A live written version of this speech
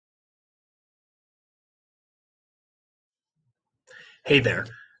Hey there,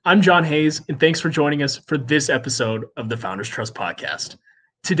 I'm John Hayes, and thanks for joining us for this episode of the Founders Trust Podcast.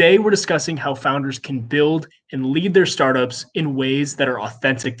 Today, we're discussing how founders can build and lead their startups in ways that are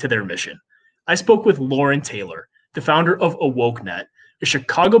authentic to their mission. I spoke with Loren Taylor, the founder of AwokeNet, a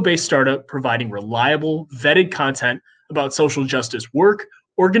Chicago-based startup providing reliable, vetted content about social justice work,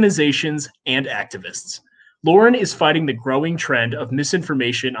 organizations, and activists. Loren is fighting the growing trend of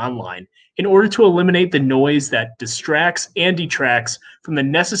misinformation online in order to eliminate the noise that distracts and detracts from the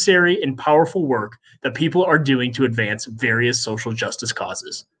necessary and powerful work that people are doing to advance various social justice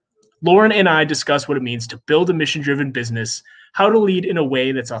causes. Loren and I discuss what it means to build a mission-driven business, how to lead in a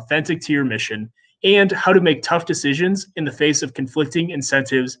way that's authentic to your mission, and how to make tough decisions in the face of conflicting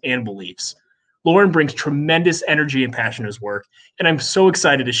incentives and beliefs. Loren brings tremendous energy and passion to his work, and I'm so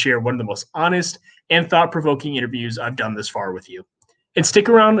excited to share one of the most honest and thought-provoking interviews I've done this far with you. And stick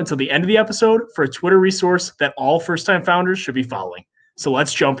around until the end of the episode for a Twitter resource that all first-time founders should be following. So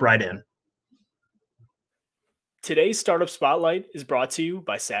let's jump right in. Today's Startup Spotlight is brought to you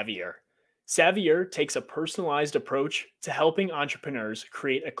by Savier. Savier takes a personalized approach to helping entrepreneurs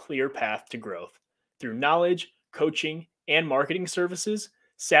create a clear path to growth. Through knowledge, coaching, and marketing services,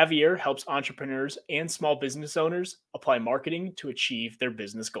 Savier helps entrepreneurs and small business owners apply marketing to achieve their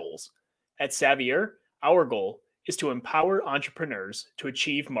business goals. At Savier, our goal is to empower entrepreneurs to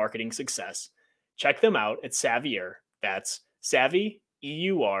achieve marketing success. Check them out at Savier, that's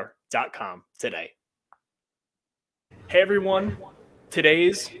savvyeur.com today. Hey everyone,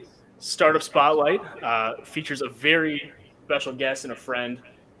 today's Startup Spotlight features a very special guest and a friend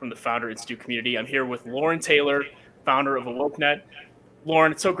from the Founder Institute community. I'm here with Loren Taylor, founder of AwokeNet.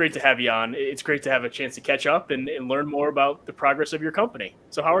 Loren, it's so great to have you on. It's great to have a chance to catch up and learn more about the progress of your company.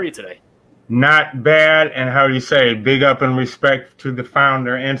 So how are you today? Not bad, and how do you say, big up and respect to the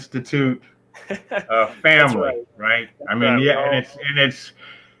Founder Institute family, right? I mean, right. Yeah,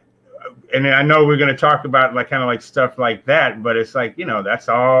 and I know we're going to talk about kind of stuff like that, but it's like, that's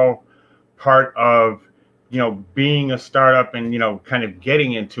all part of, being a startup and, kind of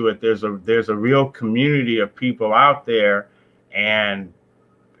getting into it. There's a real community of people out there, and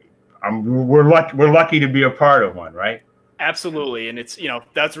we're lucky to be a part of one, right? Absolutely. And it's,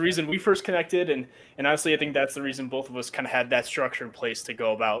 that's the reason we first connected. And honestly, I think that's the reason both of us kind of had that structure in place to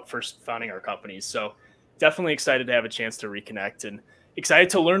go about first founding our companies. So definitely excited to have a chance to reconnect and excited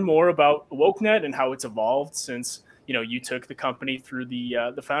to learn more about AwokeNet and how it's evolved since, you took the company through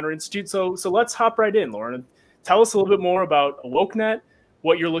the Founder Institute. So let's hop right in, Loren. Tell us a little bit more about AwokeNet,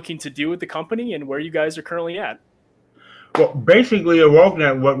 what you're looking to do with the company, and where you guys are currently at. Well, basically,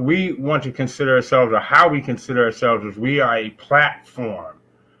 AwokeNet, what we want to consider ourselves, or how we consider ourselves, is we are a platform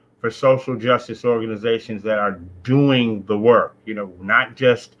for social justice organizations that are doing the work, not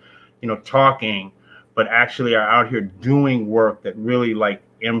just, talking, but actually are out here doing work that really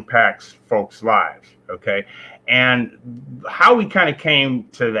impacts folks' lives. Okay. And how we kind of came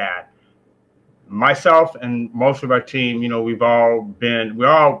to that, myself and most of our team, we're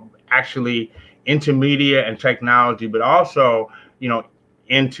all actually into media and technology, but also,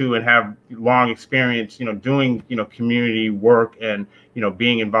 into and have long experience, doing, community work and,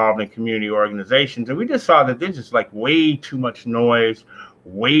 being involved in community organizations. And we just saw that there's just way too much noise,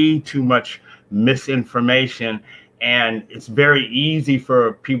 way too much misinformation. And it's very easy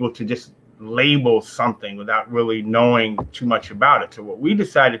for people to just label something without really knowing too much about it. So what we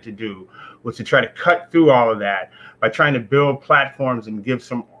decided to do was to try to cut through all of that by trying to build platforms and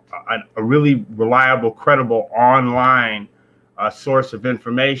give a really reliable, credible online source of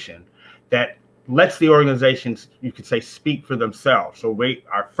information that lets the organizations, you could say, speak for themselves. So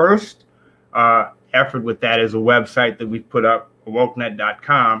our first effort with that is a website that we've put up,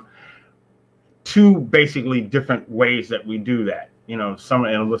 AwokeNet.com. Two basically different ways that we do that. Some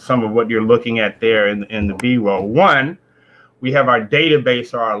of what you're looking at there in the B-roll. One, we have our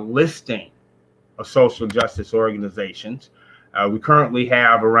database or our listing of social justice organizations. We currently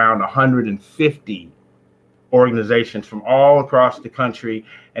have around 150 organizations from all across the country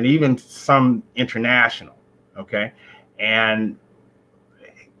and even some international. Okay. And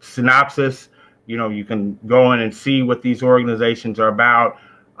synopsis, you can go in and see what these organizations are about,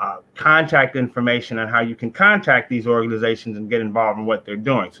 contact information on how you can contact these organizations and get involved in what they're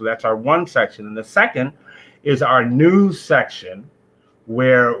doing. So that's our one section. And the second is our news section,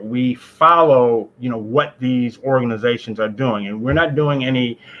 where we follow, what these organizations are doing. And we're not doing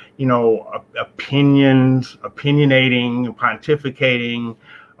any, opinionating, pontificating,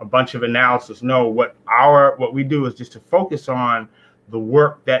 a bunch of analysis. No, what we do is just to focus on the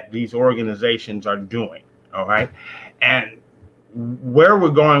work that these organizations are doing. All right. And where we're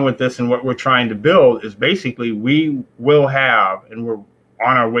going with this and what we're trying to build is basically we will have, and we're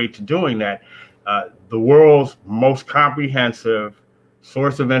on our way to doing that, the world's most comprehensive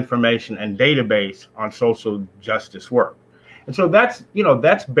source of information and database on social justice work. And so that's,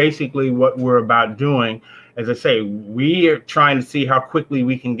 that's basically what we're about doing. As I say, we are trying to see how quickly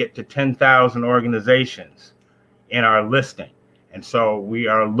we can get to 10,000 organizations in our listing. And so we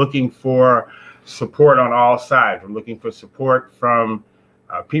are looking for support on all sides. We're looking for support from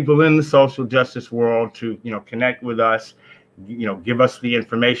people in the social justice world to, connect with us, give us the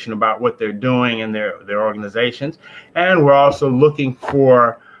information about what they're doing in their organizations. And we're also looking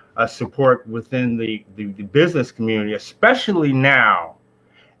for support within the business community, especially now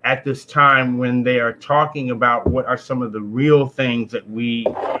at this time when they are talking about what are some of the real things that we,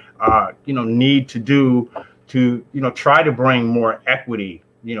 need to do to, try to bring more equity,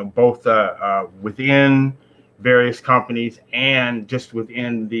 both within various companies and just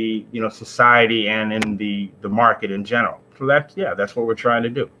within the, society and in the market in general. So that's what we're trying to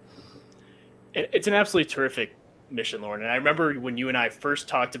do. It's an absolutely terrific mission, Loren. And I remember when you and I first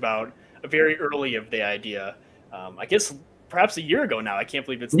talked about very early of the idea, I guess perhaps a year ago now. I can't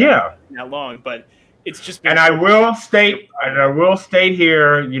believe it's that long, but it's just been. And I will state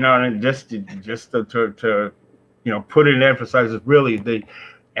here, and just to put it and emphasize is really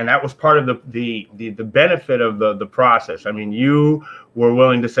and that was part of the benefit of the process. I mean, you were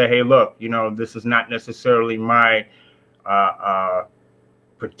willing to say, hey, look, this is not necessarily my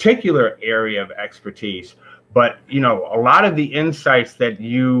particular area of expertise, but a lot of the insights that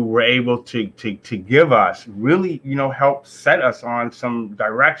you were able to give us really helped set us on some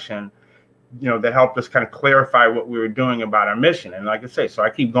direction, that helped us kind of clarify what we were doing about our mission. And like I say, so I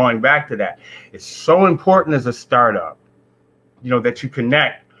keep going back to that. It's so important as a startup, that you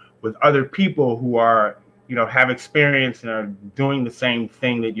connect with other people who are, have experience and are doing the same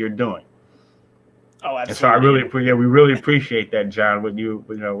thing that you're doing. Oh, absolutely. And so we really appreciate that, John, what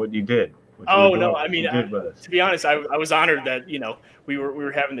you did. Oh no, I mean, to be honest, I was honored that we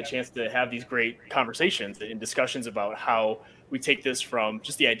were having the chance to have these great conversations and discussions about how we take this from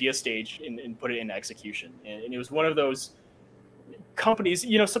just the idea stage and put it into execution. And it was one of those companies,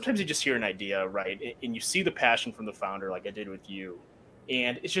 sometimes you just hear an idea, right, and you see the passion from the founder, like I did with you,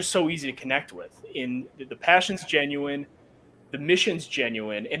 and it's just so easy to connect with. And the passion's genuine, the mission's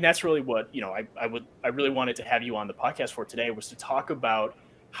genuine, and that's really what I really wanted to have you on the podcast for today, was to talk about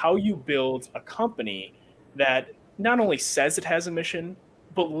how you build a company that not only says it has a mission,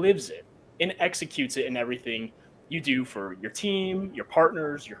 but lives it and executes it in everything you do for your team, your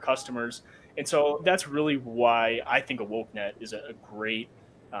partners, your customers. And so that's really why I think AwokeNet is a great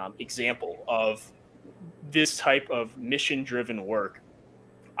example of this type of mission-driven work.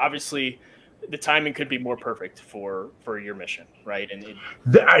 Obviously, the timing could be more perfect for your mission, right? And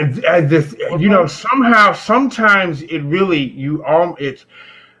somehow, sometimes it really,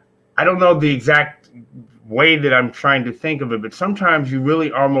 I don't know the exact way that I'm trying to think of it, but sometimes we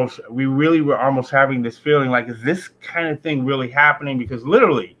really were almost having this feeling like, is this kind of thing really happening? Because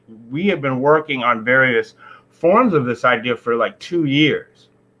literally, we have been working on various forms of this idea for like 2 years,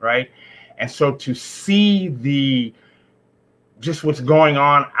 right? And so to see just what's going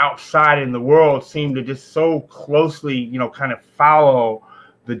on outside in the world seemed to just so closely, kind of follow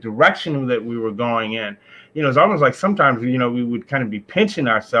the direction that we were going in. It's almost like sometimes, we would kind of be pinching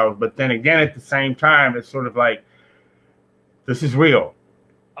ourselves, but then again, at the same time, it's sort of like, this is real.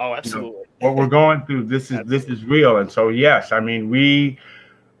 Oh, absolutely. What we're going through, this is real. And so, yes, I mean, we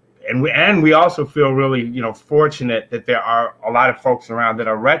also feel really, fortunate that there are a lot of folks around that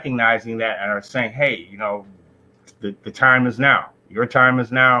are recognizing that and are saying, hey, the time is now. Your time is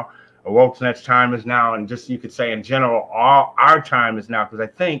now. AwokeNet's time is now. And just, you could say in general, all our time is now. Because I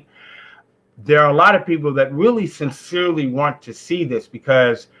think there are a lot of people that really sincerely want to see this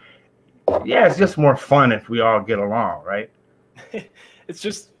because, it's just more fun if we all get along, right? It's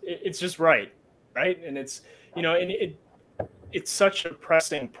just right? And it's, it's such a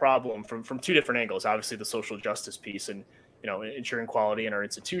pressing problem from two different angles. Obviously, the social justice piece and, ensuring quality in our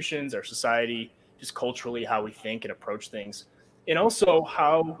institutions, our society, just culturally how we think and approach things. And also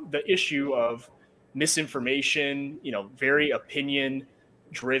how the issue of misinformation, very opinion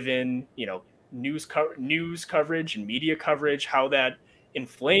driven, news coverage and media coverage, how that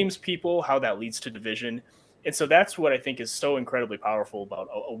inflames people, how that leads to division. And so that's what I think is so incredibly powerful about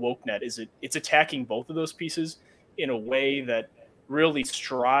AwokeNet, is it's attacking both of those pieces in a way that really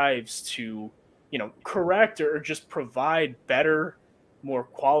strives to, correct or just provide better, more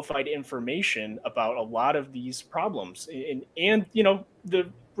qualified information about a lot of these problems and the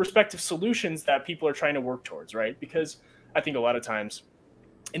respective solutions that people are trying to work towards, right? Because I think a lot of times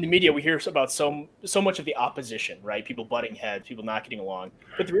in the media we hear about so much of the opposition, right? People butting heads, people not getting along.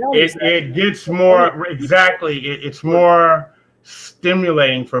 But the reality is that it gets more it's more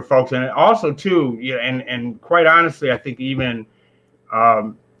stimulating for folks, and also too, yeah, and quite honestly, I think even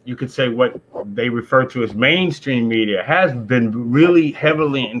you could say what they refer to as mainstream media has been really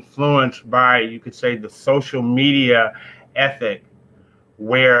heavily influenced by, you could say, the social media ethic,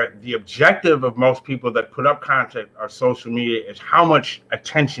 where the objective of most people that put up content on social media is how much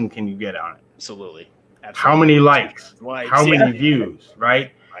attention can you get on it. Absolutely. How many likes, how many views,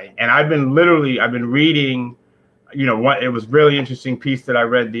 right? And I've been reading, it was a really interesting piece that I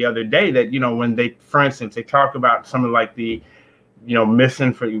read the other day that, when they, for instance, they talk about some of like the,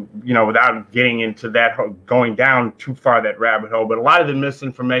 misinformation, without getting into that, going down too far that rabbit hole, but a lot of the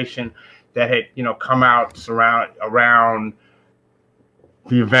misinformation that had, come out around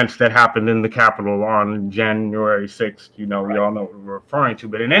the events that happened in the Capitol on January 6th, we all know what we're referring to.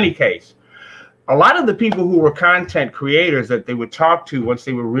 But in any case, a lot of the people who were content creators that they would talk to once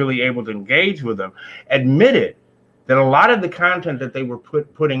they were really able to engage with them admitted that a lot of the content that they were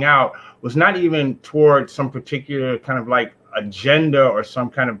putting out was not even towards some particular kind of like agenda or some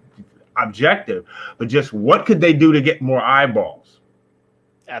kind of objective, but just what could they do to get more eyeballs?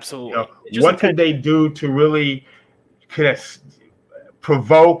 Absolutely. What could they do to really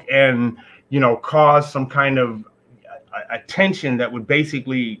provoke and, cause some kind of attention that would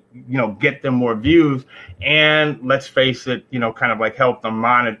basically, get them more views, and let's face it, kind of like help them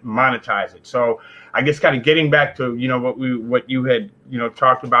monetize it. So I guess kind of getting back to, what you had,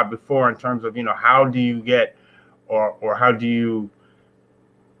 talked about before in terms of, how do you get or how do you,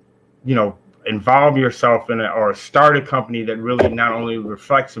 involve yourself in or start a company that really not only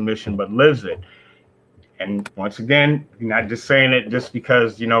reflects a mission, but lives it. And once again, you're not just saying it just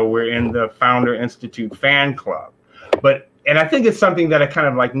because, we're in the Founder Institute fan club. And I think it's something that I kind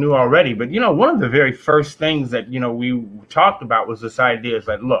of like knew already. But, one of the very first things that, we talked about was this idea is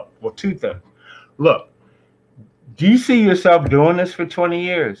like, look, well, two things. Look, do you see yourself doing this for 20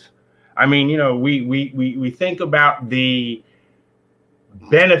 years? I mean, we think about the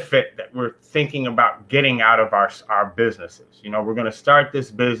benefit that we're thinking about getting out of our businesses. We're going to start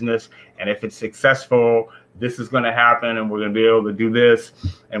this business, and if it's successful, this is going to happen, and we're going to be able to do this.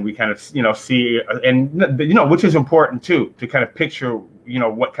 And we kind of, see, and, which is important too, to kind of picture,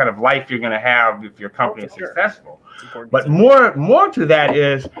 what kind of life you're going to have if your company is successful. But more to that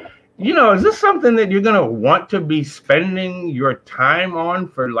is, is this something that you're going to want to be spending your time on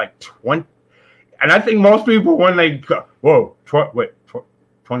for like 20? And I think most people, when they go, whoa,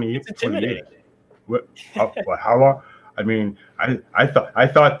 20 years, 20 years. What, how long? I mean, I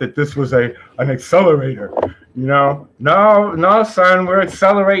thought that this was an accelerator. No, son, we're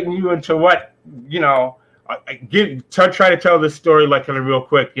accelerating you into what, try to tell this story like kind of real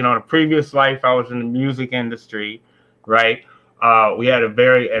quick. In a previous life, I was in the music industry, right? We had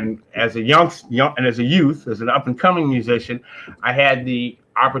as a youth, as an up and coming musician, I had the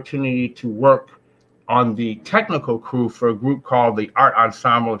opportunity to work on the technical crew for a group called the Art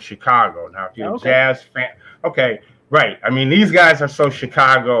Ensemble of Chicago. Now, if you're a jazz fan, okay, right. I mean, these guys are so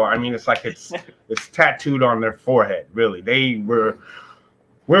Chicago. I mean, it's like it's tattooed on their forehead. Really, we're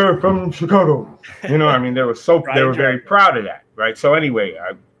from Chicago. I mean, they were very proud of that, right? So anyway,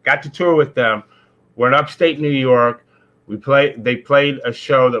 I got to tour with them. We're in upstate New York. They played a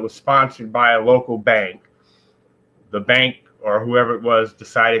show that was sponsored by a local bank. The bank, or whoever it was,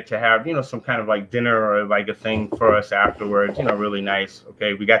 decided to have, some kind of like dinner or like a thing for us afterwards, really nice.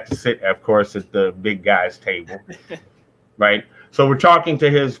 Okay, we got to sit, of course, at the big guy's table, right? So we're talking to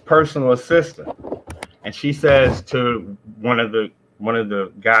his personal assistant, and she says to one of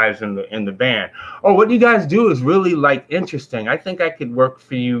the guys in the band, "Oh, what you guys do is really like interesting. I think I could work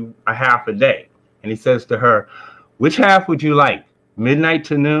for you a half a day." And he says to her, "Which half would you like? Midnight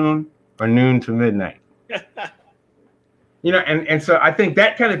to noon or noon to midnight?" And so I think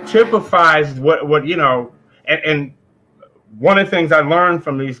that kind of typifies what and one of the things I learned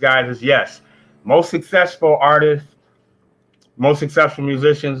from these guys is, yes, most successful artists, most successful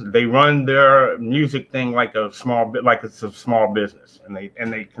musicians, they run their music thing like it's a small business, and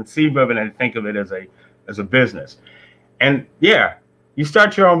they conceive of it and think of it as a business. And yeah, you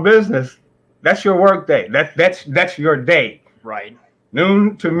start your own business, that's your work day. That's your day. Right.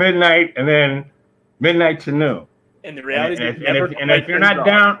 Noon to midnight, and then midnight to noon. And the reality is, if you're not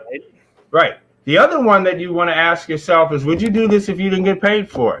down, right. The other one that you want to ask yourself is, would you do this if you didn't get paid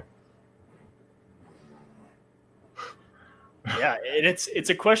for it? Yeah, and it's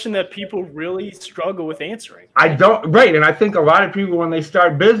a question that people really struggle with answering. And I think a lot of people, when they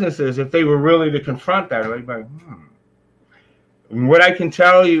start businesses, if they were really to confront that, they'd be like, what I can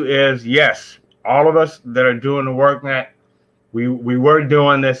tell you is, yes, all of us that are doing the AwokeNet, we were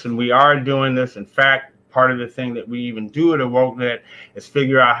doing this and we are doing this. In fact, part of the thing that we even do at AwokeNet is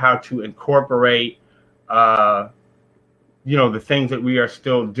figure out how to incorporate, you know, the things that we are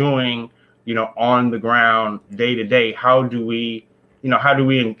still doing, you know, on the ground day to day. How do we, you know, how do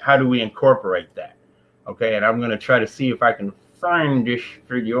we incorporate that? Okay, and I'm going to try to see if I can find this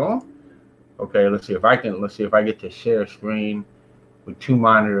video. Okay, let's see if I get to share screen with two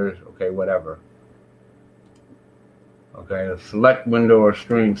monitors. Okay, whatever. Okay, select window or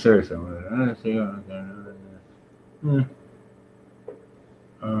screen. Seriously, let's see. No,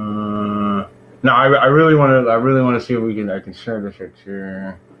 I really want to see if I can share this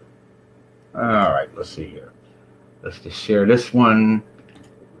here. All right, let's see here. Let's just share this one.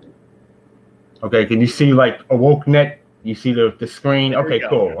 Okay, can you see like AwokeNet? You see the screen? Okay,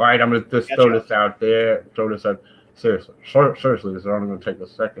 cool. All right, I'm gonna just throw this out there. Throw this out. Seriously, this is only gonna take a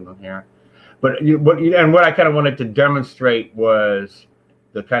second on here. But what I kind of wanted to demonstrate was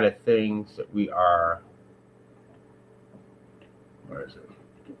the kind of things that we are. Where is it?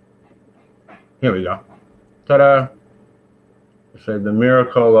 Here we go. Ta-da! So the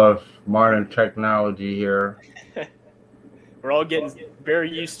miracle of modern technology here. We're all getting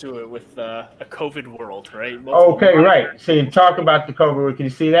very used to it with a COVID world, right? Okay, right. So you talk about the COVID world. Can you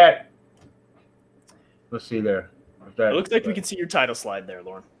see that? Let's see there. It looks like we can see your title slide there,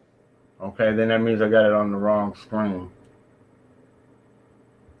 Loren. Okay, then that means I got it on the wrong screen.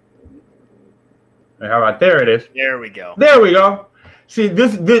 How about there it is? There we go. There we go. See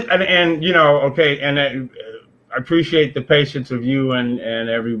this and you know, okay, and I appreciate the patience of you and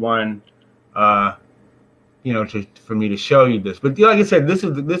everyone, you know, for me to show you this. But like I said, this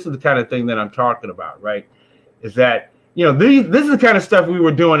is the kind of thing that I'm talking about, right? Is that, you know, this is the kind of stuff we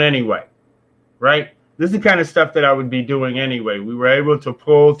were doing anyway, right? This is the kind of stuff that I would be doing anyway. We were able to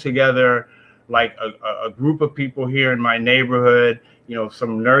pull together like a group of people here in my neighborhood, you know,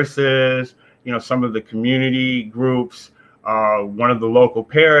 some nurses, you know, some of the community groups, one of the local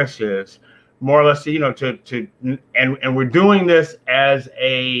parishes, more or less, you know, and we're doing this as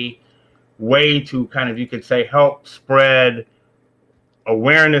a way to kind of, you could say, help spread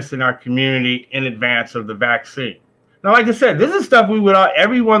awareness in our community in advance of the vaccine. Now, like I said, this is stuff we would,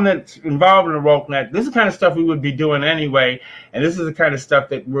 everyone that's involved in the AwokeNet, this is the kind of stuff we would be doing anyway. And this is the kind of stuff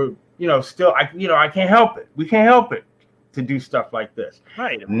that we're, you know, still, I can't help it. We can't help it to do stuff like this.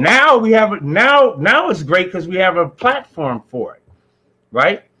 Right. Now we have, now it's great because we have a platform for it,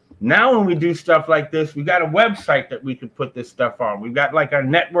 right? Now when we do stuff like this, we got a website that we can put this stuff on. We've got like a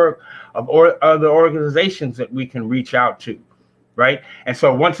network of other organizations that we can reach out to. Right. And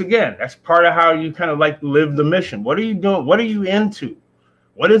so once again, that's part of how you kind of like live the mission. What are you doing? What are you into?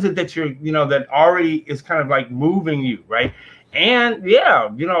 What is it that you're, you know, that already is kind of like moving you? Right. And yeah,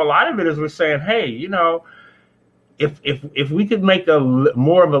 you know, a lot of it is we're saying, hey, you know, if we could make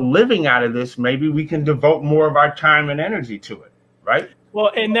more of a living out of this, maybe we can devote more of our time and energy to it. Right.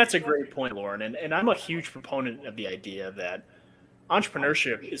 Well, and that's a great point, Loren. And I'm a huge proponent of the idea that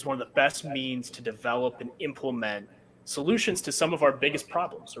entrepreneurship is one of the best means to develop and implement solutions to some of our biggest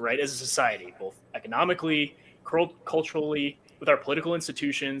problems, right, as a society, both economically, culturally, with our political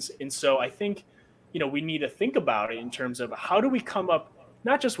institutions. And so I think, you know, we need to think about it in terms of how do we come up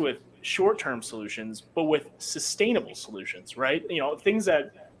not just with short-term solutions, but with sustainable solutions, right? You know, things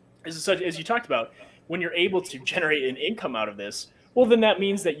that, as you talked about, when you're able to generate an income out of this, well, then that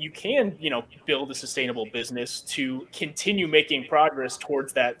means that you can, you know, build a sustainable business to continue making progress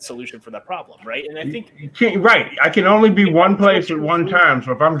towards that solution for that problem, right? And I think you can't, right. I can only be one place at one time.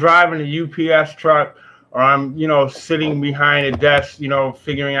 So if I'm driving a UPS truck, or I'm, you know, sitting behind a desk, you know,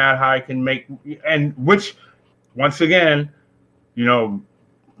 figuring out how I can make, and which, once again, you know,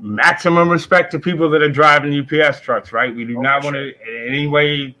 maximum respect to people that are driving UPS trucks, right? We do not want to in any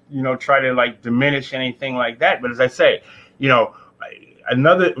way, you know, try to like diminish anything like that. But as I say, you know,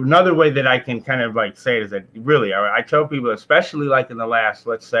 another way that I can kind of like say it is that really, I tell people, especially like in the last,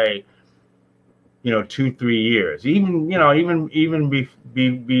 let's say, you know, 2-3 years, even, you know, even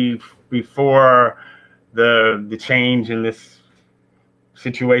before the change in this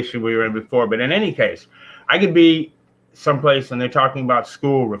situation we were in before. But in any case, I could be someplace and they're talking about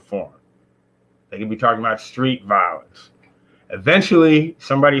school reform. They could be talking about street violence. Eventually,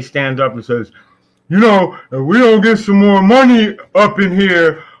 somebody stands up and says, you know, if we don't get some more money up in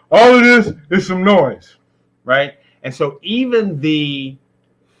here, all of this is some noise, right? And so even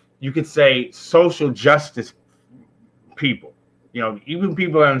you could say social justice people, you know, even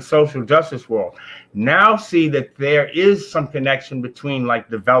people in the social justice world now see that there is some connection between like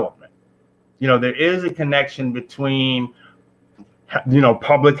development. You know, there is a connection between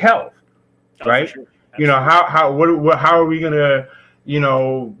public health, right? Sure. How are we going to,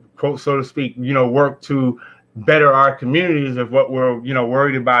 quote, so to speak, work to better our communities if what we're,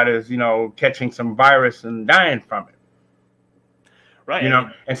 worried about is, catching some virus and dying from it. Right.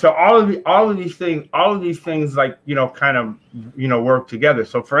 And so all of these things like, kind of, work together.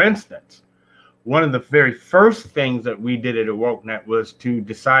 So for instance, one of the very first things that we did at AwokeNet was to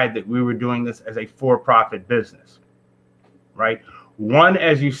decide that we were doing this as a for-profit business, right? One,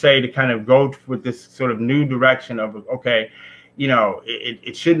 as you say, to kind of go with this sort of new direction of, okay,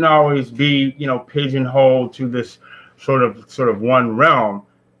 it shouldn't always be, pigeonholed to this sort of one realm,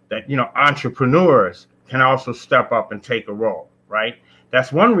 that, entrepreneurs can also step up and take a role, right?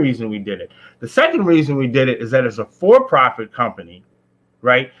 That's one reason we did it. The second reason we did it is that as a for-profit company,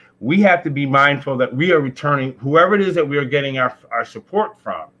 right, we have to be mindful that we are returning, whoever it is that we are getting our support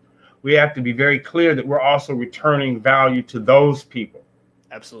from, we have to be very clear that we're also returning value to those people.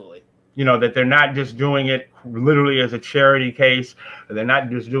 Absolutely. That they're not just doing it literally as a charity case, or they're not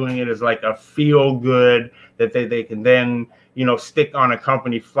just doing it as like a feel good that they can then, stick on a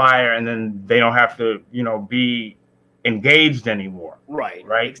company flyer and then they don't have to, be engaged anymore. Right.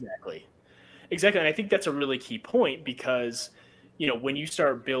 Exactly. And I think that's a really key point, because when you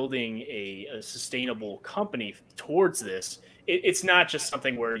start building a sustainable company towards this, it's not just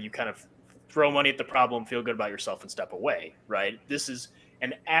something where you kind of throw money at the problem, feel good about yourself, and step away, right? This is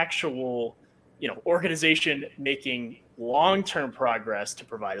an actual, organization making long-term progress to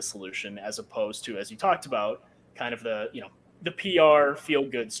provide a solution, as opposed to, as you talked about, kind of the PR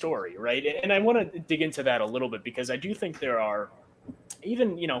feel-good story, right? And I want to dig into that a little bit, because I do think there are,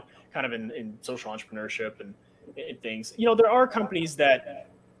 even, kind of in social entrepreneurship and things, there are companies that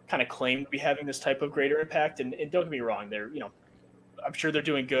kind of claim to be having this type of greater impact, and don't get me wrong, they're, I'm sure they're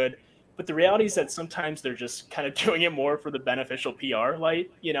doing good, but the reality is that sometimes they're just kind of doing it more for the beneficial PR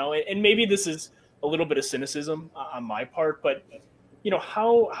light, and maybe this is a little bit of cynicism on my part, but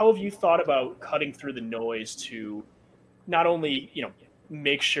how have you thought about cutting through the noise to not only,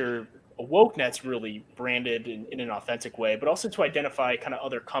 make sure AwokeNet's really branded in an authentic way, but also to identify kind of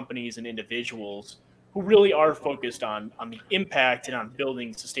other companies and individuals who really are focused on the impact and on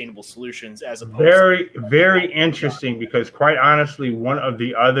building sustainable solutions, as opposed very interesting, because quite honestly, one of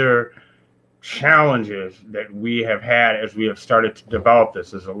the other challenges that we have had as we have started to develop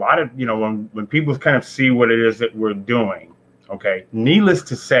this is a lot of, when people kind of see what it is that we're doing, okay, needless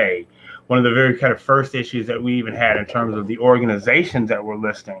to say, one of the very kind of first issues that we even had in terms of the organizations that we're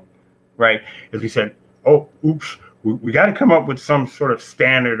listing, right, is we said, oh, oops, we got to come up with some sort of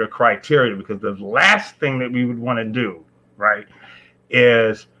standard or criteria, because the last thing that we would want to do, right,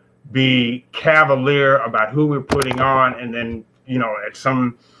 is be cavalier about who we're putting on, and then, at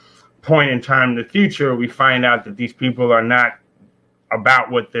some point in time in the future, we find out that these people are not about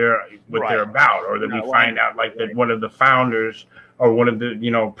what they're about, or that we find out like that one of the founders or one of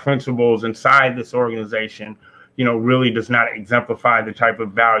the principals inside this organization really does not exemplify the type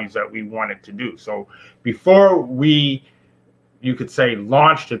of values that we wanted to do. So before we, you could say,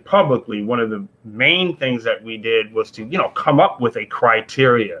 launched it publicly, one of the main things that we did was to come up with a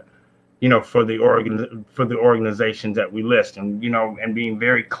criteria for the organizations that we list, and and being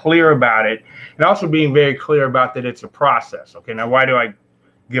very clear about it, and also being very clear about that it's a process. Okay, now why do I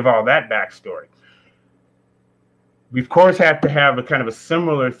give all that backstory? We, of course, have to have a kind of a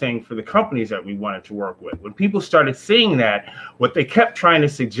similar thing for the companies that we wanted to work with. When people started seeing that, what they kept trying to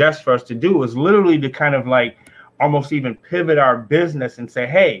suggest for us to do was literally to kind of like almost even pivot our business and say,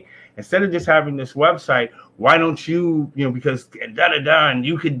 hey, instead of just having this website, why don't you, because da-da-da, and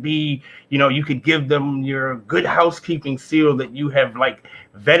you could be, you could give them your good housekeeping seal that you have like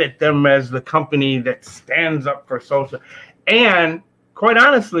vetted them as the company that stands up for social. And quite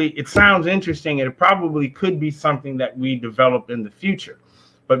honestly, it sounds interesting, and it probably could be something that we develop in the future.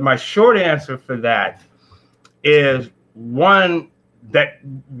 But my short answer for that is, one, that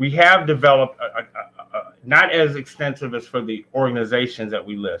we have developed not as extensive as for the organizations that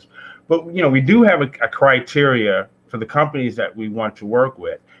we list, but we do have a criteria for the companies that we want to work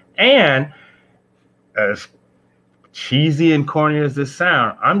with. And as cheesy and corny as this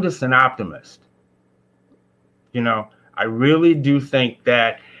sounds, I'm just an optimist. I really do think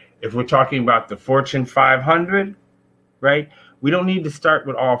that if we're talking about the Fortune 500, right, we don't need to start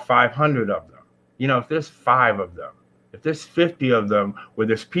with all 500 of them. If there's 5 of them, if there's 50 of them, where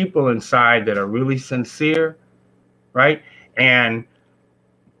there's people inside that are really sincere, right, and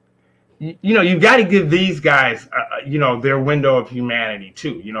you've got to give these guys, their window of humanity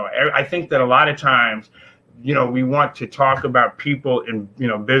too. I think that a lot of times, we want to talk about people in,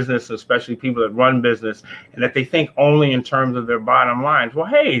 business, especially people that run business, and that they think only in terms of their bottom lines. Well,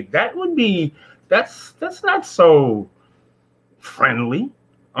 hey, that's not so friendly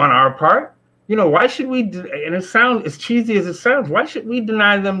on our part. Why should we, and it sounds as cheesy as it sounds, why should we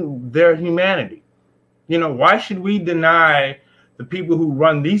deny them their humanity? Why should we deny the people who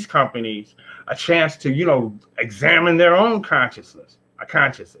run these companies a chance to, examine their own consciousness,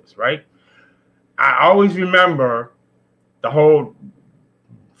 right? I always remember the whole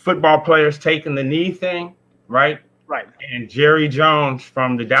football players taking the knee thing, right? Right. And Jerry Jones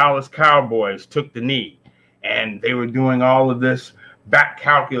from the Dallas Cowboys took the knee, and they were doing all of this back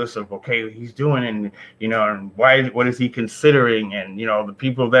calculus of, okay, he's doing, and and what is he considering, and the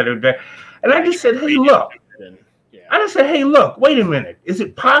people that are there. And I just said, hey, look. I just said, hey, look, wait a minute. Is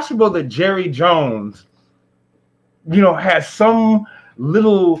it possible that Jerry Jones, has some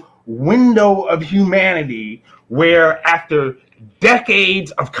little window of humanity where, after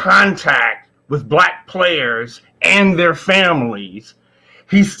decades of contact with Black players and their families,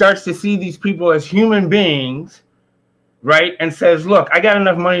 he starts to see these people as human beings, right? And says, look, I got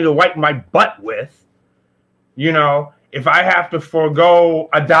enough money to wipe my butt with. If I have to forego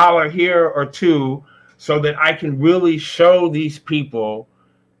 $1 here or $2 so that I can really show these people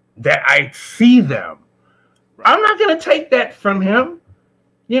that I see them, I'm not going to take that from him.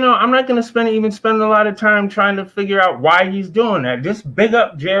 I'm not going to spend a lot of time trying to figure out why he's doing that. Just big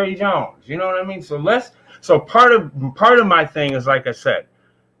up Jerry Jones. You know what I mean? So part of my thing is, like I said,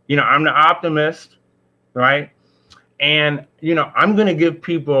 I'm the optimist, right? And, I'm going to give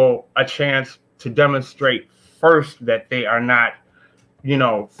people a chance to demonstrate first that they are not,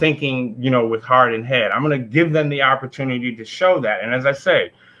 thinking, with heart and head. I'm going to give them the opportunity to show that. And as I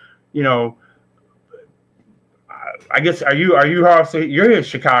say, I guess, are you also, you're here in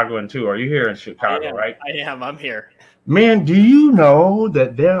Chicago too? Are you here in Chicago, right? I am. I'm here. Man, do you know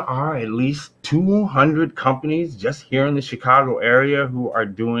that there are at least 200 companies just here in the Chicago area who are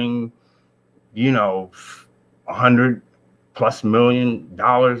doing, $100+ million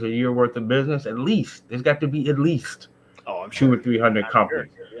a year worth of business? At least. There's got to be at least 200 or 300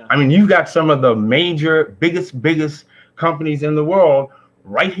 companies. Sure, yeah. I mean, you've got some of the major, biggest companies in the world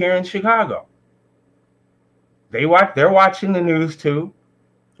right here in Chicago. They're watching the news too,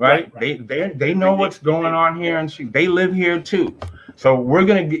 right? They know what's going on here, and they live here too. So we're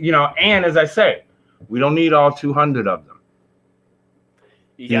gonna get, and as I say, we don't need all 200 of them.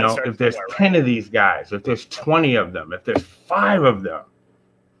 If there's 10 of these guys, if there's 20 of them, if there's 5 of them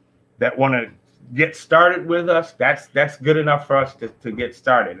that want to get started with us, that's good enough for us to get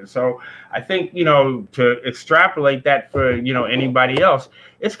started. And so I think, to extrapolate that for, anybody else,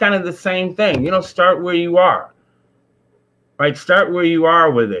 it's kind of the same thing. Start where you are. Right, start where you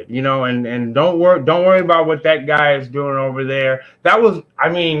are with it, and don't worry about what that guy is doing over there. That was,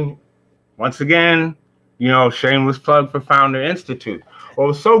 once again, shameless plug for Founder Institute. What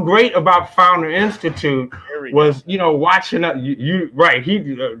was so great about Founder Institute was, watching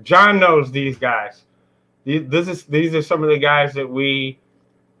John knows these guys. These are some of the guys that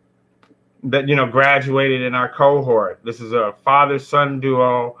graduated in our cohort. This is a father-son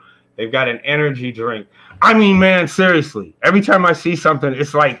duo. They've got an energy drink. Man, seriously, every time I see something,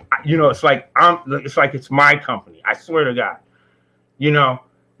 it's like, it's my company. I swear to God,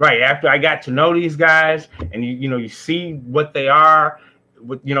 right after I got to know these guys, and you see what they are,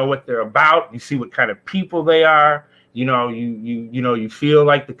 what they're about. You see what kind of people they are. You feel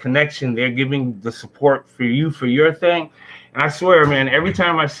like the connection. They're giving the support for you for your thing. And I swear, man, every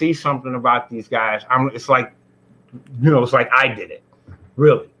time I see something about these guys, it's like I did it,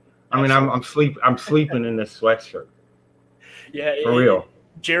 really. I'm sleeping in this sweatshirt. Yeah, for real.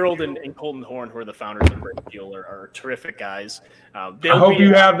 Gerald and Colton Horn, who are the founders of Break Deal, are terrific guys. I hope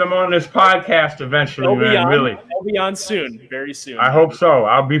you have them on this podcast eventually, man. Really, they'll be on soon, very soon. I hope so.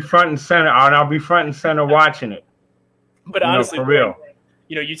 I'll be front and center. I'll be front and center watching it. But honestly, for real,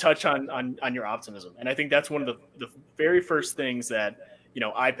 you touch on your optimism, and I think that's one of the very first things that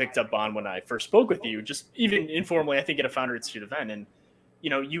I picked up on when I first spoke with you, just even informally. I think at a Founder Institute event, and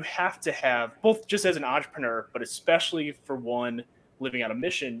you have to have, both just as an entrepreneur, but especially for one living on a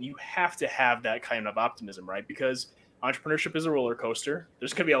mission, you have to have that kind of optimism, right? Because entrepreneurship is a roller coaster.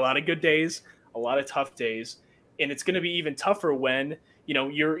 There's going to be a lot of good days, a lot of tough days, and it's going to be even tougher when,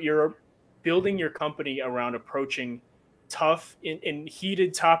 you're building your company around approaching tough and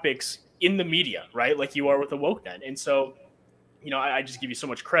heated topics in the media, right? Like you are with AwokeNet. And so I just give you so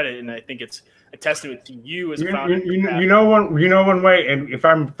much credit, and I think it's a testament to you as a founder. One way, and if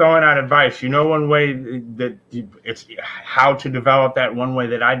I'm throwing out advice, one way that it's how to develop that. One way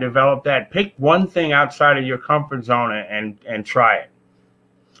that I developed that: pick one thing outside of your comfort zone and try it.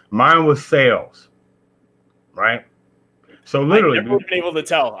 Mine was sales, right? So literally, I've never been able to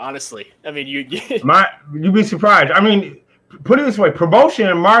tell, honestly. I mean, you'd be surprised. I mean, put it this way: promotion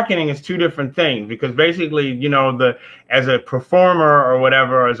and marketing is two different things, because basically, as a performer or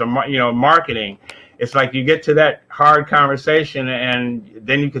whatever, as a marketing, it's like you get to that hard conversation, and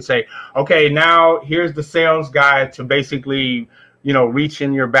then you could say, okay, now here's the sales guy to basically, reach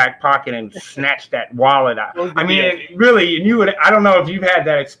in your back pocket and snatch that wallet out. I mean, I don't know if you've had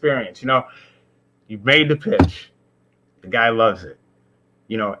that experience. You've made the pitch, the guy loves it.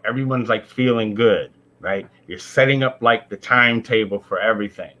 Everyone's like feeling good. Right, you're setting up like the timetable for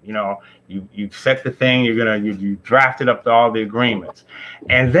everything. You set the thing. You drafted up all the agreements,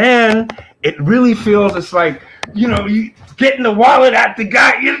 and then it really feels it's like you getting the wallet out the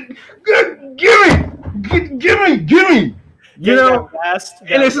guy. Give me.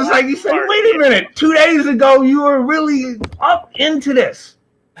 And it's just like you say, wait a minute. 2 days ago, you were really up into this.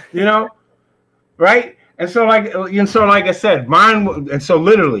 Right. And so like I said, mine. And so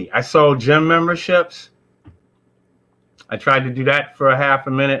literally, I sold gym memberships. I tried to do that for a half a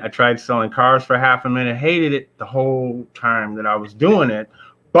minute. I tried selling cars for half a minute. Hated it the whole time that I was doing it.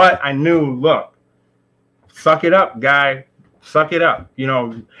 But I knew, look, suck it up, guy. Suck it up.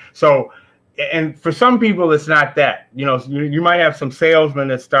 So, and for some people, it's not that. You might have some salesmen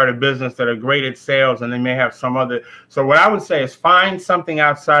that start a business that are great at sales, and they may have some other. So what I would say is find something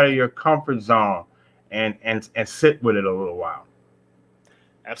outside of your comfort zone and sit with it a little while.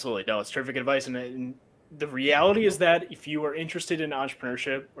 Absolutely. No, it's terrific advice. And the reality is that if you are interested in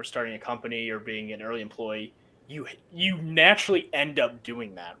entrepreneurship or starting a company or being an early employee, you naturally end up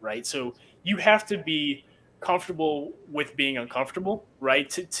doing that, right? So you have to be comfortable with being uncomfortable, right?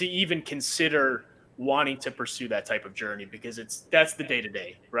 To even consider wanting to pursue that type of journey, because that's the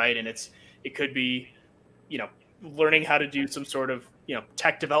day-to-day, right? And it could be, learning how to do some sort of,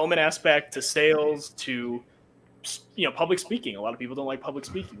 tech development aspect, to sales, to public speaking. A lot of people don't like public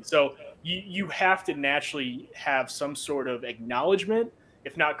speaking. So you have to naturally have some sort of acknowledgement,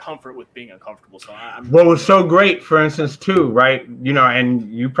 if not comfort, with being uncomfortable. So what was so great, for instance, too, right?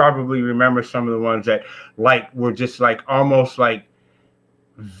 And you probably remember some of the ones that were just almost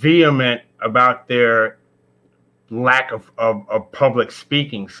vehement about their lack of public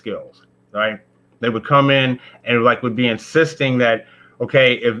speaking skills, right? They would come in and would be insisting that,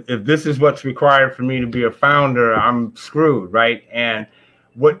 okay, if this is what's required for me to be a founder, I'm screwed, right? And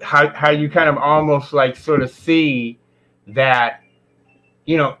how you kind of almost sort of see that,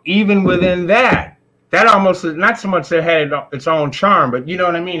 even within that almost, not so much that had its own charm, but you know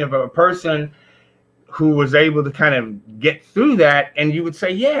what I mean? If a person who was able to kind of get through that, and you would say,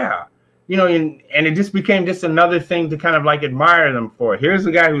 yeah, and it just became just another thing to kind of admire them for. Here's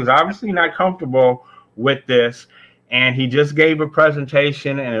a guy who's obviously not comfortable with this, and he just gave a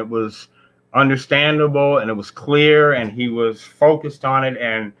presentation, and it was understandable, and it was clear, and he was focused on it,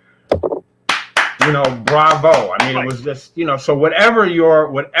 and bravo. I mean, it was just, so whatever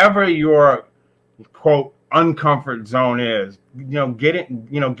your quote uncomfort zone is, get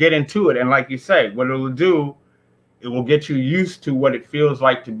into it. And like you say, what it'll do, it will get you used to what it feels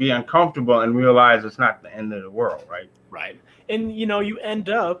like to be uncomfortable and realize it's not the end of the world, right? Right. And, you end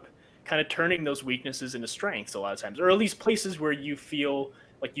up kind of turning those weaknesses into strengths a lot of times, or at least places where you feel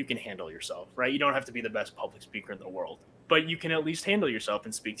like you can handle yourself, right? You don't have to be the best public speaker in the world, but you can at least handle yourself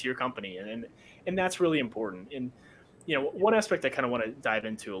and speak to your company. And that's really important. And, one aspect I kind of want to dive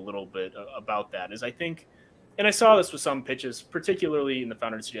into a little bit about that is, I think, and I saw this with some pitches, particularly in the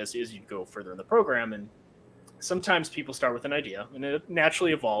Founder Suggest, as you go further in the program. And sometimes people start with an idea and it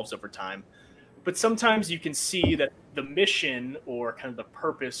naturally evolves over time. But sometimes you can see that the mission or kind of the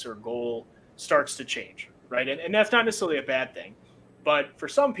purpose or goal starts to change, right? And that's not necessarily a bad thing. But for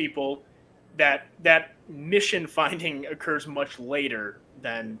some people, that mission finding occurs much later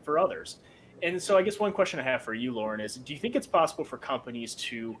than for others. And so I guess one question I have for you, Loren, is do you think it's possible for companies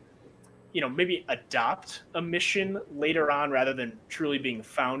to, maybe adopt a mission later on rather than truly being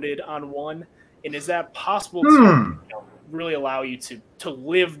founded on one? And is that possible to really allow you to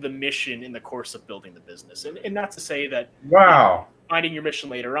live the mission in the course of building the business? And not to say that finding your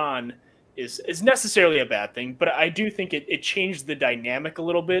mission later on is necessarily a bad thing, but I do think it changed the dynamic a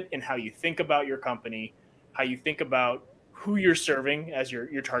little bit in how you think about your company, how you think about who you're serving as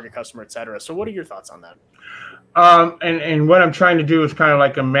your target customer, et cetera. So what are your thoughts on that? And what I'm trying to do is kind of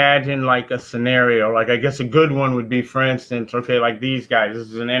like imagine like a scenario. Like I guess a good one would be, for instance, okay, like these guys, this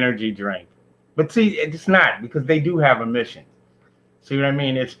is an energy drink. But see, it's not, because they do have a mission. See what I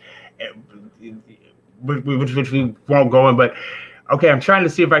mean? It's which we won't go in, but okay, I'm trying to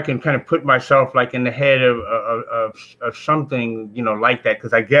see if I can kind of put myself like in the head of something, you know, like that.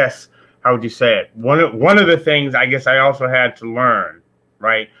 Because I guess, how would you say it? One of the things I guess I also had to learn,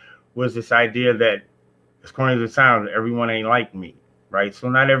 right, was this idea that, as corny as it sounds, everyone ain't like me, right? So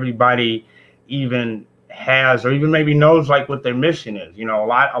not everybody even has, or even maybe knows, like what their mission is. You know,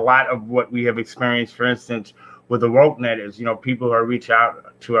 a lot of what we have experienced, for instance, with AwokeNet is, you know, people who reach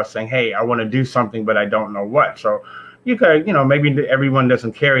out to us saying, hey, I want to do something, but I don't know what. So you could, you know, maybe everyone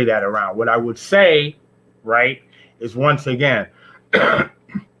doesn't carry that around. What I would say, right, is once again,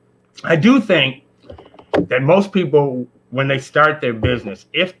 I do think that most people, when they start their business,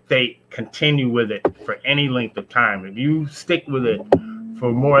 if they continue with it for any length of time, if you stick with it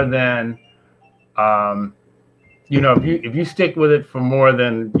for more than, you know, if you stick with it for more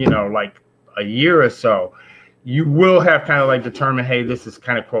than, you know, like a year or so, you will have kind of like determined, hey, this is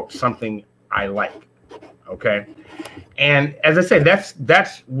kind of, quote, something I like. Okay. And as I said,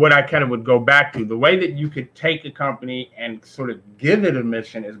 that's what I kind of would go back to. The way that you could take a company and sort of give it a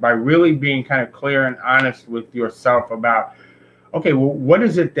mission is by really being kind of clear and honest with yourself about, okay, well, what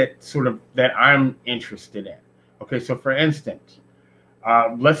is it that I'm interested in? Okay, so for instance,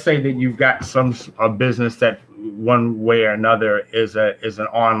 let's say that you've got a business that one way or another is an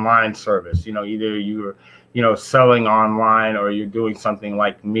online service. You know, either you're, you know, selling online, or you're doing something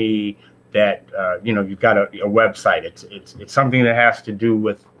like me, that you know, you've got a website. It's something that has to do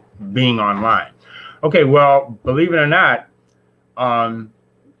with being online. Okay, well, believe it or not,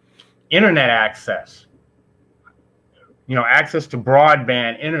 internet access, you know, access to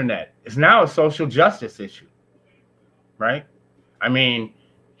broadband internet is now a social justice issue, right? I mean,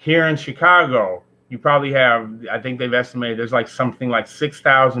 here in Chicago, you probably have, I think they've estimated there's like something like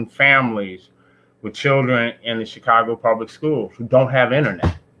 6,000 families with children in the Chicago public schools who don't have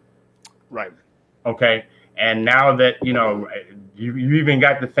internet. Right. Okay. And now that, you know, you even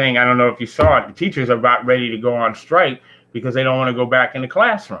got the thing, I don't know if you saw it, the teachers are about ready to go on strike because they don't want to go back in the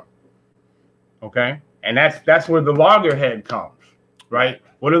classroom. Okay. And that's where the loggerhead comes, right?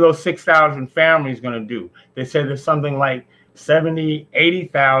 What are those 6,000 families going to do? They said there's something like 70,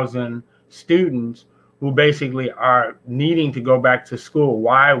 80,000 students who basically are needing to go back to school.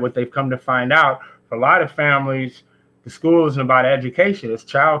 Why? What they've come to find out, for a lot of families, the school isn't about education, it's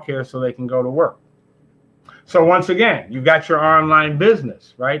childcare so they can go to work. So once again, you've got your online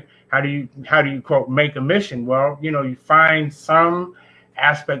business, right? How do you quote, make a mission? Well, you know, you find some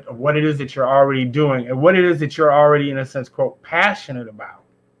aspect of what it is that you're already doing and what it is that you're already, in a sense, quote, passionate about,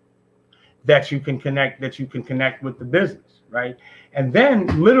 that you can connect with the business, right? And then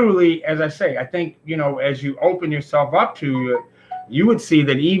literally, as I say, I think, you know, as you open yourself up to it, you would see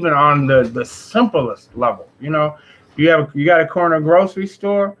that even on the simplest level, you know, you got a corner grocery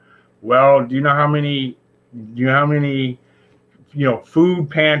store. Well, do you know how many, you know, food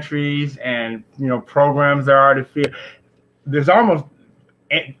pantries and, you know, programs there are to feed? There's almost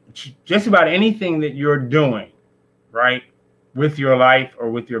just about anything that you're doing, right, with your life or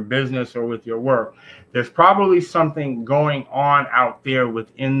with your business or with your work, there's probably something going on out there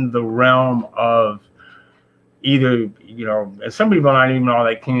within the realm of either, you know, and some people aren't even all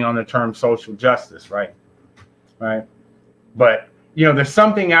that keen on the term social justice, right? Right. But, you know, there's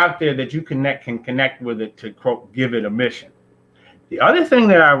something out there that you can connect with it to, quote, give it a mission. The other thing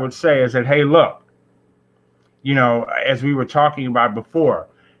that I would say is that, hey, look, you know, as we were talking about before,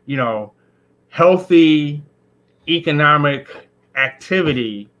 you know, healthy economic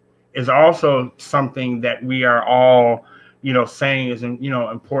activity is also something that we are all, you know, saying is, you know,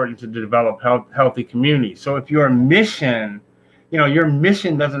 important to develop healthy communities. So if your mission, you know, your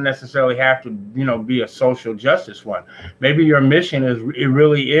mission doesn't necessarily have to, you know, be a social justice one. Maybe your mission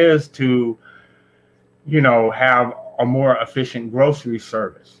really is to, you know, have a more efficient grocery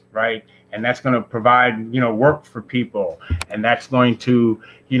service, right? And that's going to provide, you know, work for people. And that's going to,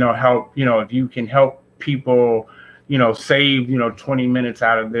 you know, help, you know, if you can help people, you know, save, you know, 20 minutes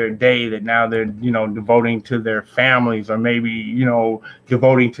out of their day that now they're, you know, devoting to their families, or maybe, you know,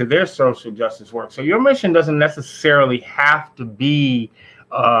 devoting to their social justice work. So your mission doesn't necessarily have to be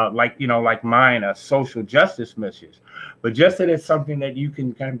like, you know, like mine, a social justice mission, but just that it's something that you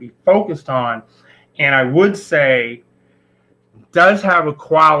can kind of be focused on. And I would say does have a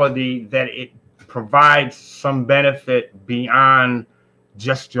quality that it provides some benefit beyond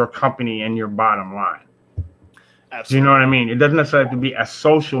just your company and your bottom line. Absolutely. You know what I mean? It doesn't necessarily have to be a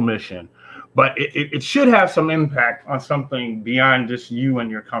social mission, but it should have some impact on something beyond just you and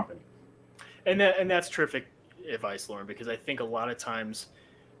your company. And that's terrific advice, Loren, because I think a lot of times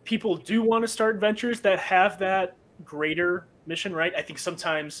people do want to start ventures that have that greater mission, right? I think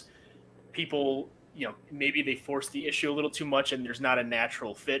sometimes people, maybe they force the issue a little too much and there's not a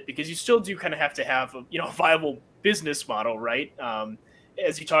natural fit, because you still do kind of have to have a viable business model, right?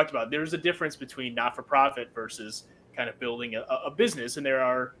 As you talked about, there's a difference between not-for-profit versus kind of building a business, and there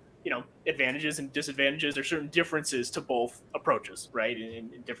are advantages and disadvantages. There's certain differences to both approaches, right?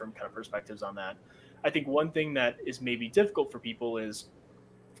 And different kind of perspectives on that. I think one thing that is maybe difficult for people is,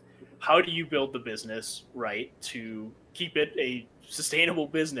 how do you build the business, right, to keep it a sustainable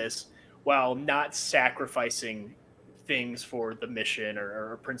business while not sacrificing things for the mission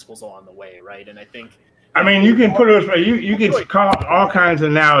or principles along the way, right? And I think, I mean, you can put it, you can call all kinds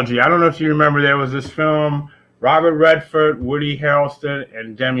of analogy. I don't know if you remember, there was this film, Robert Redford, Woody Harrelson,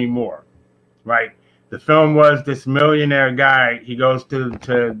 and Demi Moore, right? The film was this millionaire guy. He goes to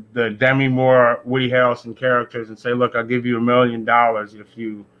the Demi Moore, Woody Harrelson characters and say, look, I'll give you $1 million if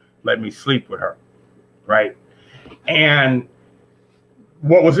you let me sleep with her, right? And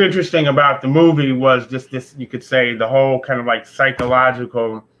what was interesting about the movie was just this, you could say, the whole kind of like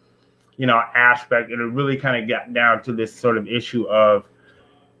psychological, aspect. And it really kind of got down to this sort of issue of,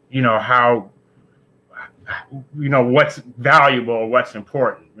 how, what's valuable, what's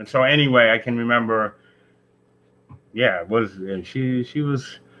important. And so anyway, I can remember, she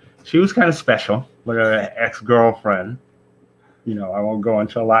was kind of special with her ex-girlfriend. I won't go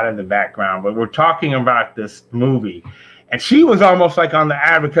into a lot of the background, but we're talking about this movie. And she was almost like on the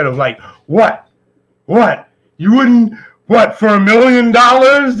advocate of like, what? You wouldn't, what, for $1 million?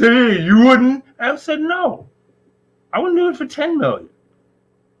 You wouldn't? I said, no, I wouldn't do it for 10 million.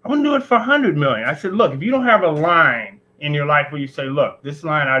 I wouldn't do it for 100 million. I said, look, if you don't have a line in your life where you say, look, this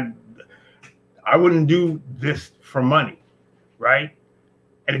line, I wouldn't do this for money, right?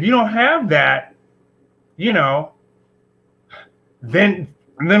 And if you don't have that, then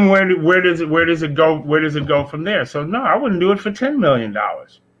where does it go? Where does it go from there? So no, I wouldn't do it for $10 million,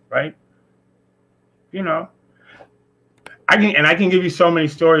 right? I can give you so many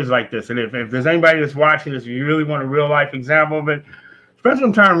stories like this. And if there's anybody that's watching this, you really want a real life example of it, spend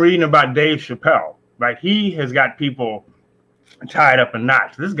some time reading about Dave Chappelle, right? He has got people tied up in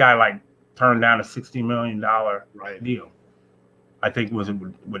knots. This guy like turned down a $60 million deal. I think was it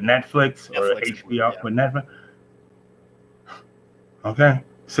with Netflix or HBO with Netflix. Okay,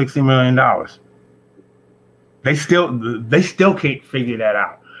 $60 million. They still can't figure that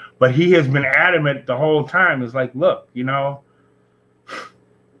out. But he has been adamant the whole time. It's like, look,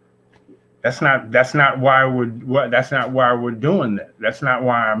 that's not why we're doing that. That's not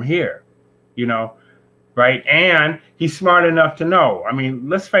why I'm here, right? And he's smart enough to know. I mean,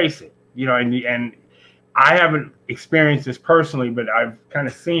 let's face it, and I haven't experienced this personally, but I've kind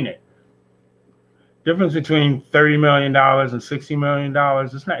of seen it. Difference between $30 million and $60 million,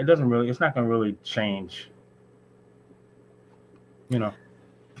 it's not going to really change.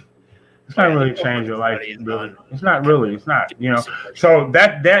 It's not really change your life. Really. It's not. So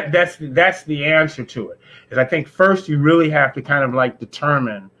that's the answer to it. Is I think first you really have to kind of like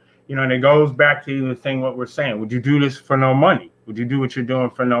determine, and it goes back to the thing what we're saying. Would you do this for no money? Would you do what you're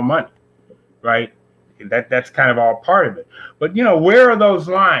doing for no money? Right? That's kind of all part of it. But where are those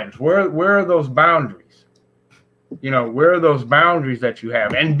lines? Where are those boundaries? Where are those boundaries that you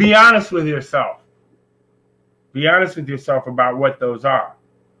have? And be honest with yourself. Be honest with yourself about what those are.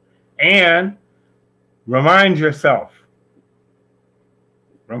 And remind yourself,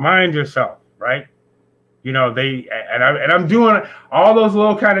 right? I'm doing all those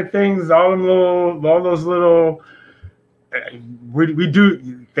little kind of things, all those little we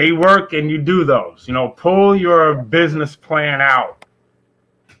do, they work, and you do those. Pull your business plan out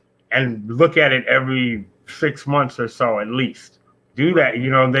and look at it every 6 months or so at least. Do that.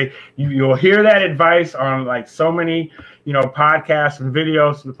 You'll hear that advice on like so many, podcasts and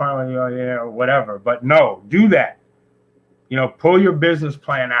videos to the point where, whatever. But no, do that. Pull your business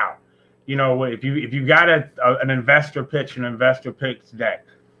plan out. If you got an investor pitch deck,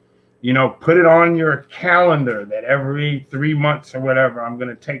 put it on your calendar that every 3 months or whatever, I'm going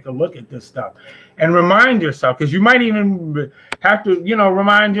to take a look at this stuff, and remind yourself, because you might even have to,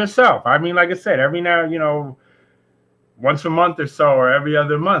 remind yourself. I mean, like I said, every now, once a month or so, or every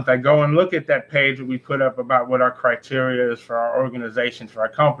other month, I go and look at that page that we put up about what our criteria is for our organization, for our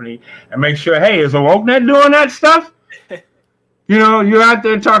company, and make sure, hey, is AwokeNet doing that stuff? You're out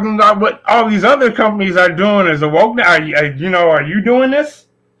there talking about what all these other companies are doing. Is AwokeNet, are you doing this?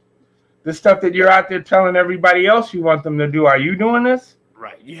 The stuff that you're out there telling everybody else you want them to do. Are you doing this?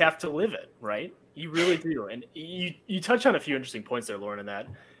 Right. You have to live it, right? You really do. And you touch on a few interesting points there, Loren, in that.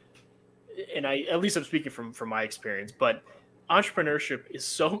 And at least I'm speaking from my experience, but entrepreneurship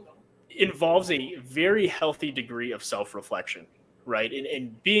involves a very healthy degree of self-reflection, right?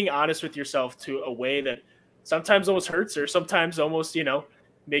 And being honest with yourself to a way that sometimes almost hurts, or sometimes almost,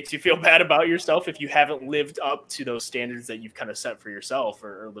 makes you feel bad about yourself if you haven't lived up to those standards that you've kind of set for yourself,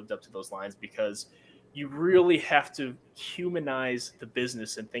 or lived up to those lines, because you really have to humanize the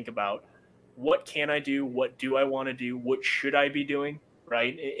business and think about, what can I do? What do I want to do? What should I be doing?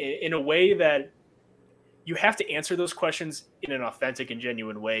 Right? In a way that you have to answer those questions in an authentic and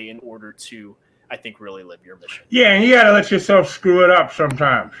genuine way in order to, I think, really live your mission. Yeah, and you got to let yourself screw it up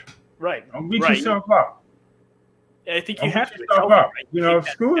sometimes. Right. Don't beat yourself up. And I think you have to yourself up. Right?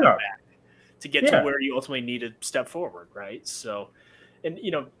 Screw it up to get to where you ultimately need to step forward. Right. So, and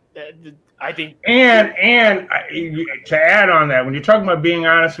I think, and to add on that, when you're talking about being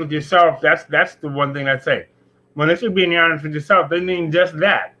honest with yourself, that's the one thing I'd say. When they say being honest with yourself, they mean just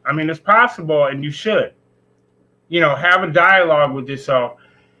that. I mean, it's possible, and you should, have a dialogue with yourself.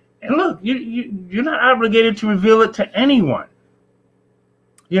 And look, you're not obligated to reveal it to anyone.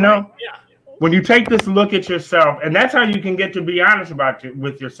 Yeah. When you take this look at yourself, and that's how you can get to be honest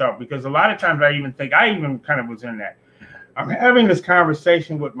with yourself, because a lot of times I even kind of was in that. I'm having this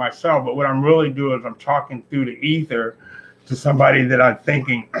conversation with myself, but what I'm really doing is I'm talking through the ether to somebody that I'm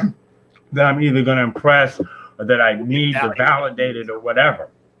thinking that I'm either going to impress or that I need to validate it or whatever,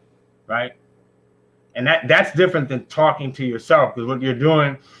 right? And that's different than talking to yourself, because what you're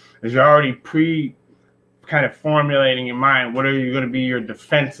doing is you're already kind of formulating in mind what are you going to be your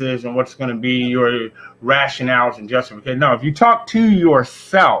defenses and what's going to be your rationales and justification. No, if you talk to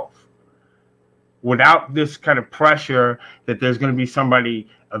yourself without this kind of pressure that there's going to be somebody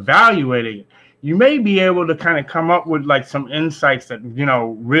evaluating, you may be able to kind of come up with like some insights that,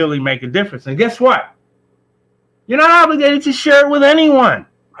 really make a difference. And guess what? You're not obligated to share it with anyone.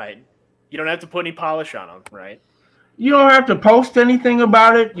 Right. You don't have to put any polish on them, right? You don't have to post anything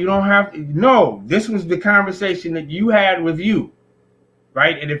about it. You don't have to. No, this was the conversation that you had with you,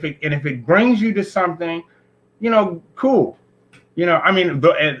 right? And if it brings you to something, cool. I mean,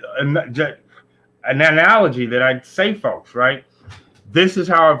 an analogy that I'd say, folks, right? This is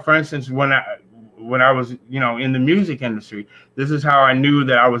how, for instance, when I was, in the music industry, this is how I knew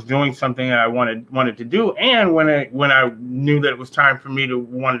that I was doing something that I wanted to do. And when I knew that it was time for me to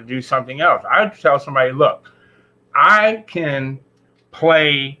want to do something else, I'd tell somebody, look, I can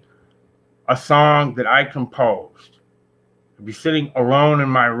play a song that I composed, be sitting alone in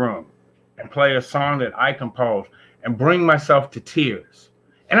my room and play a song that I composed and bring myself to tears.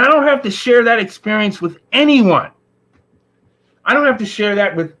 And I don't have to share that experience with anyone. I don't have to share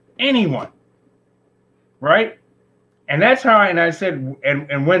that with anyone. Right? And that's how I said,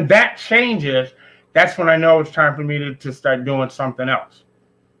 and when that changes, that's when I know it's time for me to start doing something else.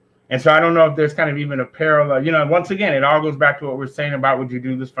 And so I don't know if there's kind of even a parallel, once again, it all goes back to what we're saying about, would you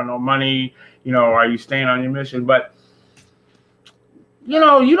do this for no money? Are you staying on your mission? But, you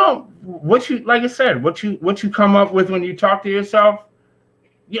don't, like I said, what you come up with when you talk to yourself,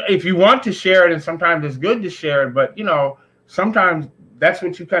 if you want to share it, and sometimes it's good to share it, but, sometimes that's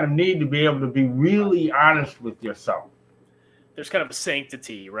what you kind of need to be able to be really honest with yourself. There's kind of a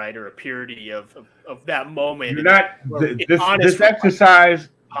sanctity, right, or a purity of that moment. You're not this exercise.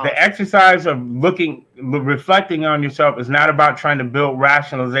 The exercise of reflecting on yourself is not about trying to build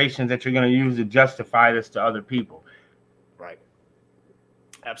rationalizations that you're going to use to justify this to other people. Right.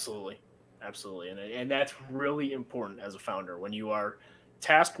 Absolutely. And that's really important as a founder when you are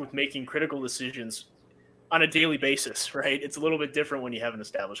tasked with making critical decisions on a daily basis, right? It's a little bit different when you have an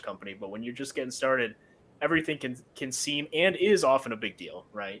established company, but when you're just getting started, everything can seem and is often a big deal,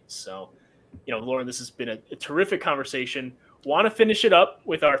 right? So, Loren, this has been a terrific conversation. Want to finish it up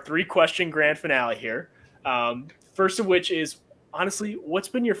with our 3-question grand finale here. First of which is, honestly, what's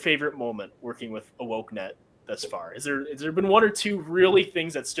been your favorite moment working with AwokeNet thus far? Has there been one or two really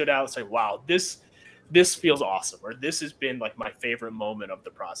things that stood out and say, wow, this feels awesome, or this has been like my favorite moment of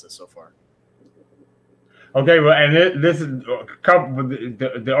the process so far? Okay, well, and this is a couple.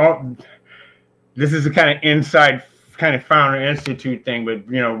 This is a kind of inside, kind of founder institute thing, but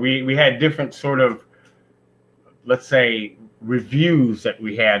we had different sort of, let's say, reviews that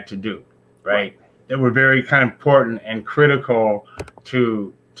we had to do, right? That were very kind of important and critical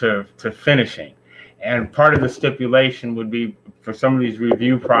to finishing. And part of the stipulation would be for some of these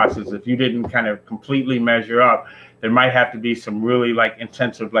review processes, if you didn't kind of completely measure up, there might have to be some really like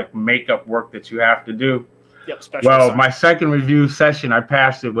intensive like makeup work that you have to do. Yep, special Well, assignment. my second review session, I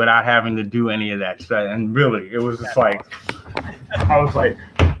passed it without having to do any of that stuff. And really, it was just like, I was like,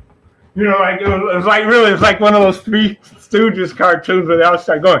 you know, like it was like really, it's like one of those Three Stooges cartoons where they all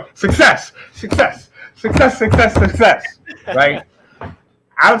start going, success, success, success, success, success, right?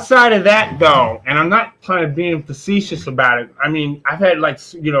 Outside of that, though, and I'm not trying to be facetious about it. I mean, I've had like,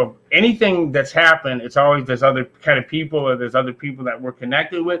 you know, anything that's happened, it's always there's other kind of people or there's other people that we're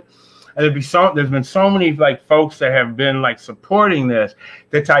connected with. And there's been so many like folks that have been like supporting this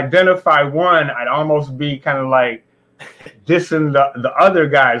that to identify one, I'd almost be kind of like dissing the other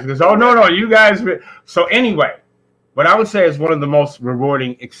guys because, oh, no, you guys. So anyway, what I would say is one of the most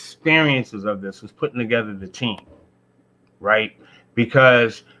rewarding experiences of this was putting together the team, right?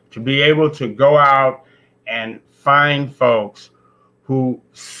 Because to be able to go out and find folks who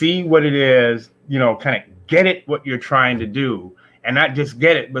see what it is, you know, kind of get it, what you're trying to do, and not just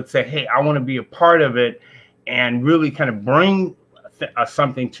get it, but say, hey, I want to be a part of it and really kind of bring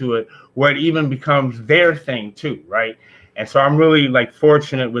something to it where it even becomes their thing too, right? And so I'm really like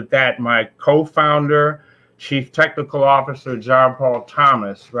fortunate with that. My co-founder, Chief Technical Officer, John Paul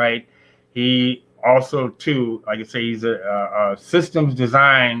Thomas, right? He also too, like I say, he's a systems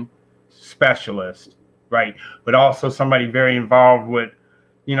design specialist, right? But also somebody very involved with,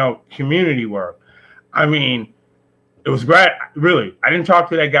 you know, community work. I mean, it was great. Really, I didn't talk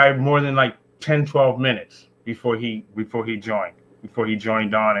to that guy more than like 10, 12 minutes before he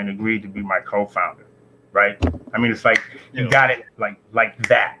joined on and agreed to be my co-founder, right? I mean, it's like you got it like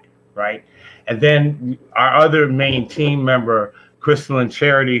that, right? And then our other main team member, Crystal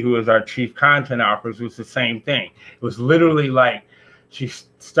Charity, who is our chief content officer, was the same thing. It was literally like she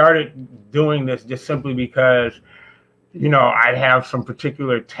started doing this just simply because, you know, I'd have some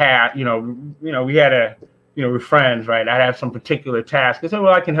particular task. You know, we had a, you know, we're friends, right? I'd have some particular task. I said,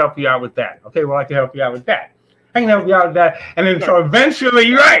 well, I can help you out with that. Okay, well, I can help you out with that. I can help you out with that. And then so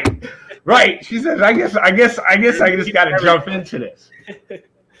eventually, right. She says, I guess I just got to jump into this.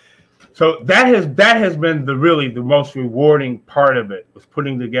 So that has been the most rewarding part of it, was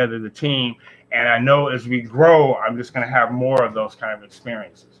putting together the team. And I know as we grow, I'm just going to have more of those kind of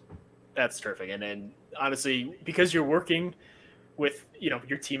experiences. That's terrific. And honestly, because you're working with, you know,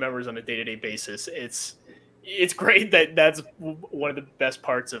 your team members on a day-to-day basis, it's great that that's one of the best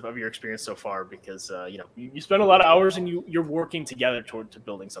parts of your experience so far, because you know, you spend a lot of hours and you're working together to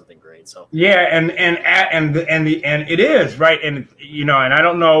building something great. So yeah, and it is right, and you know, and I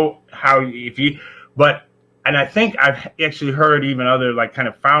don't know how and I think I've actually heard even other like kind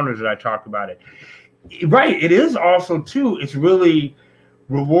of founders that I talk about it. Right, it is also too. It's really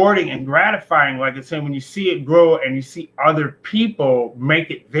rewarding and gratifying, like I said, when you see it grow and you see other people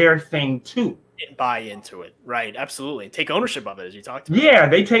make it their thing too. Buy into it, right? Absolutely. Take ownership of it, as you talked about. Yeah,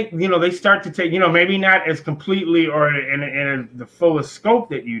 they take, you know, they start to take, you know, maybe not as completely or in the fullest scope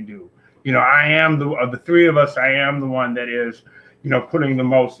that you do. You know, I am of the three of us, I am the one that is, you know, putting the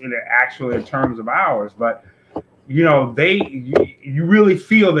most in it actually in terms of hours. But you know, you really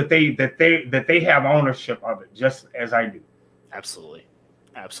feel that they have ownership of it, just as I do. Absolutely.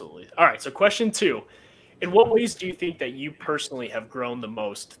 All right. So question 2. In what ways do you think that you personally have grown the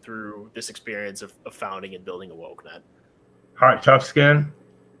most through this experience of founding and building AwokeNet? Heart, tough skin.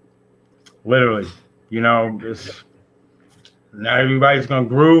 Literally, you know, not everybody's going to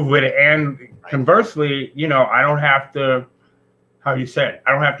groove with it. And conversely, you know, I don't have to, I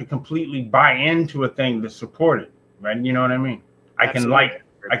don't have to completely buy into a thing to support it. Right. You know what I mean? I can like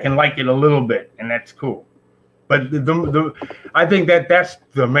it a little bit, and that's cool. But I think that's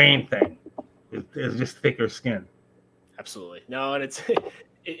the main thing. It's just thicker skin. Absolutely. No, and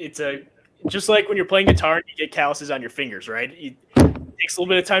it's just like when you're playing guitar and you get calluses on your fingers, right? It takes a little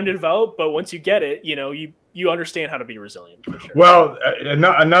bit of time to develop, but once you get it, you know, you understand how to be resilient. For sure. Well,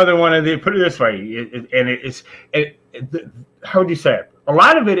 another one of put it this way, how would you say it? A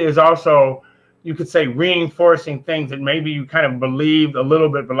lot of it is also, you could say, reinforcing things that maybe you kind of believed a little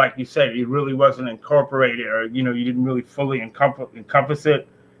bit, but like you said, it really wasn't incorporated, or, you know, you didn't really fully encompass it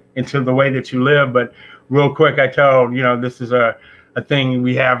into the way that you live. But real quick, I tell, you know, this is a thing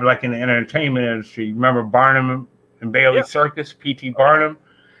we have like in the entertainment industry. Remember Barnum and Bailey Circus, P.T. Barnum?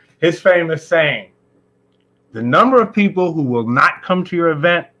 His famous saying, the number of people who will not come to your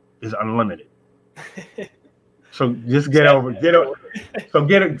event is unlimited. So just get over it.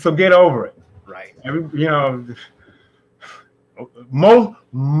 Right. You know,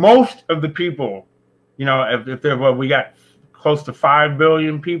 most of the people, you know, if they're we got close to 5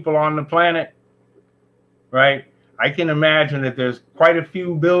 billion people on the planet, right? I can imagine that there's quite a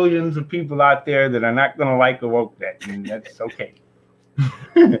few billions of people out there that are not going to like AwokeNet, and that's okay.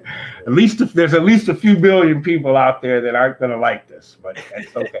 At least if there's at least a few billion people out there that aren't going to like this, but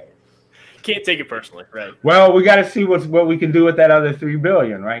that's okay. Can't take it personally, right? Well, we got to see what we can do with that other 3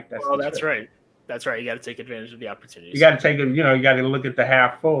 billion, right? That's right. That's right. You got to take advantage of the opportunities. You got to take it. You got to look at the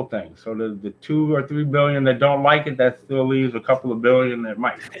half full thing. So the 2 or 3 billion that don't like it, that still leaves a couple of billion that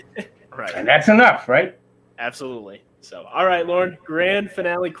might. Right. And that's enough, right? Absolutely. So, all right, Loren, grand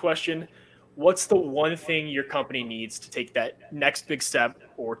finale question. What's the one thing your company needs to take that next big step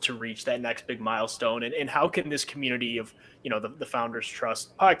or to reach that next big milestone? And how can this community of, the Founders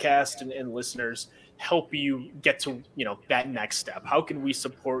Trust podcast and listeners help you get to, that next step? How can we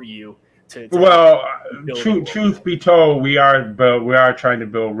support you well, truth be told, we are trying to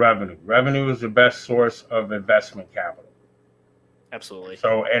build revenue. Revenue is the best source of investment capital. Absolutely.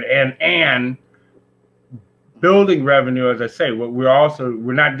 So, and building revenue, as I say,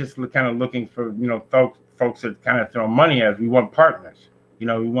 we're not just kind of looking for, folks that kind of throw money at us. We want partners. We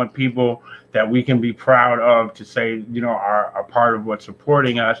want people that we can be proud of to say, are a part of what's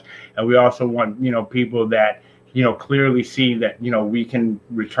supporting us. And we also want, people that, clearly see that, we can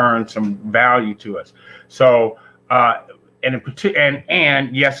return some value to us. So,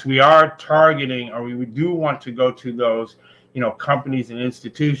 and yes, we are targeting, or we do want to go to those, companies and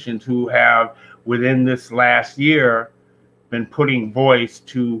institutions who have within this last year been putting voice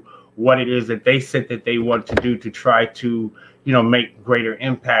to what it is that they said that they want to do to try to, make greater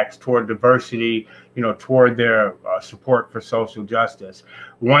impacts toward diversity, toward their support for social justice.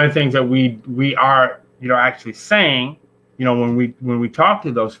 One of the things that we are, actually saying, when we talk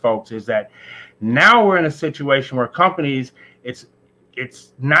to those folks is that now we're in a situation where companies, it's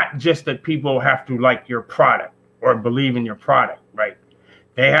not just that people have to like your product or believe in your product, right?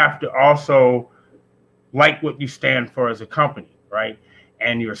 They have to also like what you stand for as a company, right?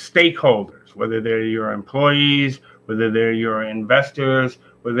 And your stakeholders, whether they're your employees, whether they're your investors,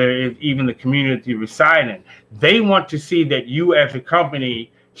 whether it's even the community you reside in, they want to see that you as a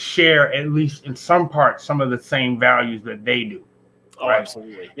company share, at least in some part, some of the same values that they do. Oh, right?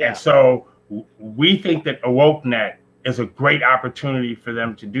 Absolutely. Yeah. And so we think that AwokeNet is a great opportunity for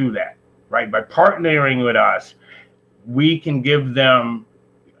them to do that, right? By partnering with us, we can give them,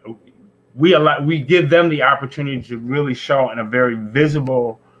 we give them the opportunity to really show in a very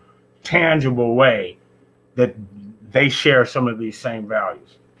visible, tangible way that they share some of these same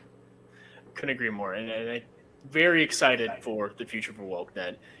values. Couldn't agree more. And I'm very excited for the future for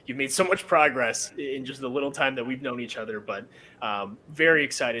AwokeNet. You've made so much progress in just the little time that we've known each other, but very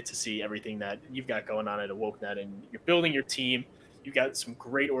excited to see everything that you've got going on at AwokeNet, and you're building your team. You've got some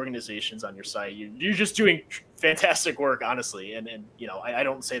great organizations on your site. You're just doing fantastic work, honestly. And I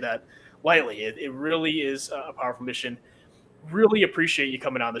don't say that lightly. It really is a powerful mission. Really appreciate you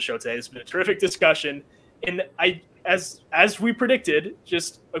coming on the show today. It's been a terrific discussion. And as we predicted,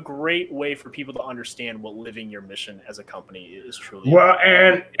 just a great way for people to understand what living your mission as a company is truly. Well,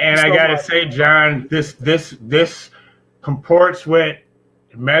 and I gotta say, John, this comports with,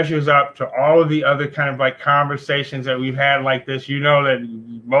 measures up to all of the other kind of like conversations that we've had like this. That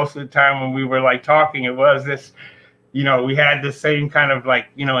most of the time when we were like talking, it was this, we had the same kind of like,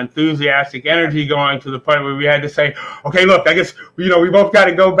 enthusiastic energy going to the point where we had to say, okay, look, I guess, we both got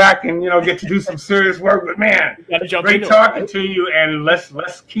to go back and, get to do some serious work, but man, great talking to you, and let's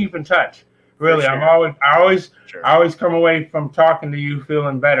keep in touch. Really. Sure. I always come away from talking to you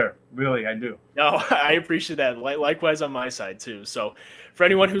feeling better. Really, I do. No, I appreciate that. Likewise on my side too. So for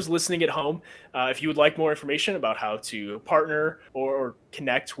anyone who's listening at home, if you would like more information about how to partner or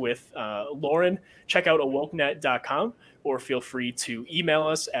connect with Loren, check out awokenet.com, or feel free to email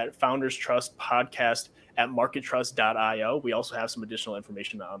us at founderstrustpodcast@markettrust.io. We also have some additional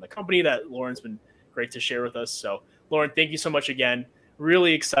information on the company that Loren's been great to share with us. So Loren, thank you so much again.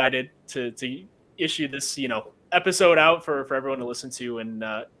 Really excited to issue this, episode out for everyone to listen to, and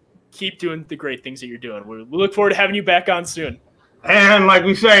keep doing the great things that you're doing. We look forward to having you back on soon. And like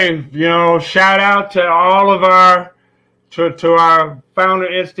we say, shout out to all of our Founder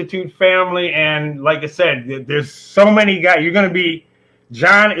Institute family. And like I said, there's so many guys.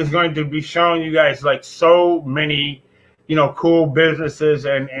 John is going to be showing you guys like so many, cool businesses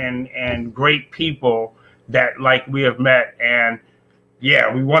and great people that like we have met. And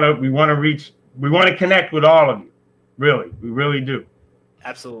yeah, we want to connect with all of you. Really, we really do.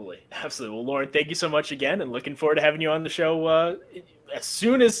 Absolutely. Well, Loren, thank you so much again, and looking forward to having you on the show as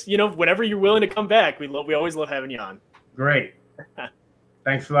soon as, whenever you're willing to come back. We always love having you on. Great.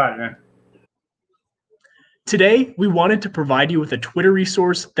 Thanks a lot, man. Today, we wanted to provide you with a Twitter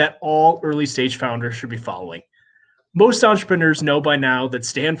resource that all early stage founders should be following. Most entrepreneurs know by now that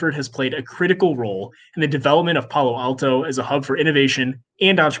Stanford has played a critical role in the development of Palo Alto as a hub for innovation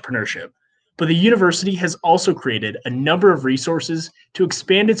and entrepreneurship. But the university has also created a number of resources to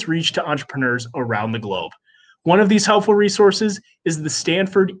expand its reach to entrepreneurs around the globe. One of these helpful resources is the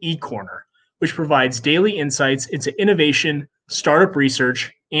Stanford eCorner, which provides daily insights into innovation, startup research,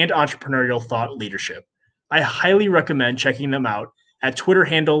 and entrepreneurial thought leadership. I highly recommend checking them out at Twitter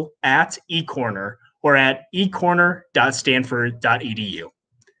handle @eCorner or at ecorner.stanford.edu.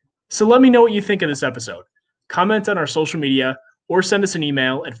 So let me know what you think of this episode. Comment on our social media or send us an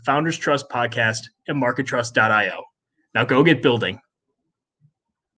email at founderstrustpodcast@markettrust.io. Now go get building.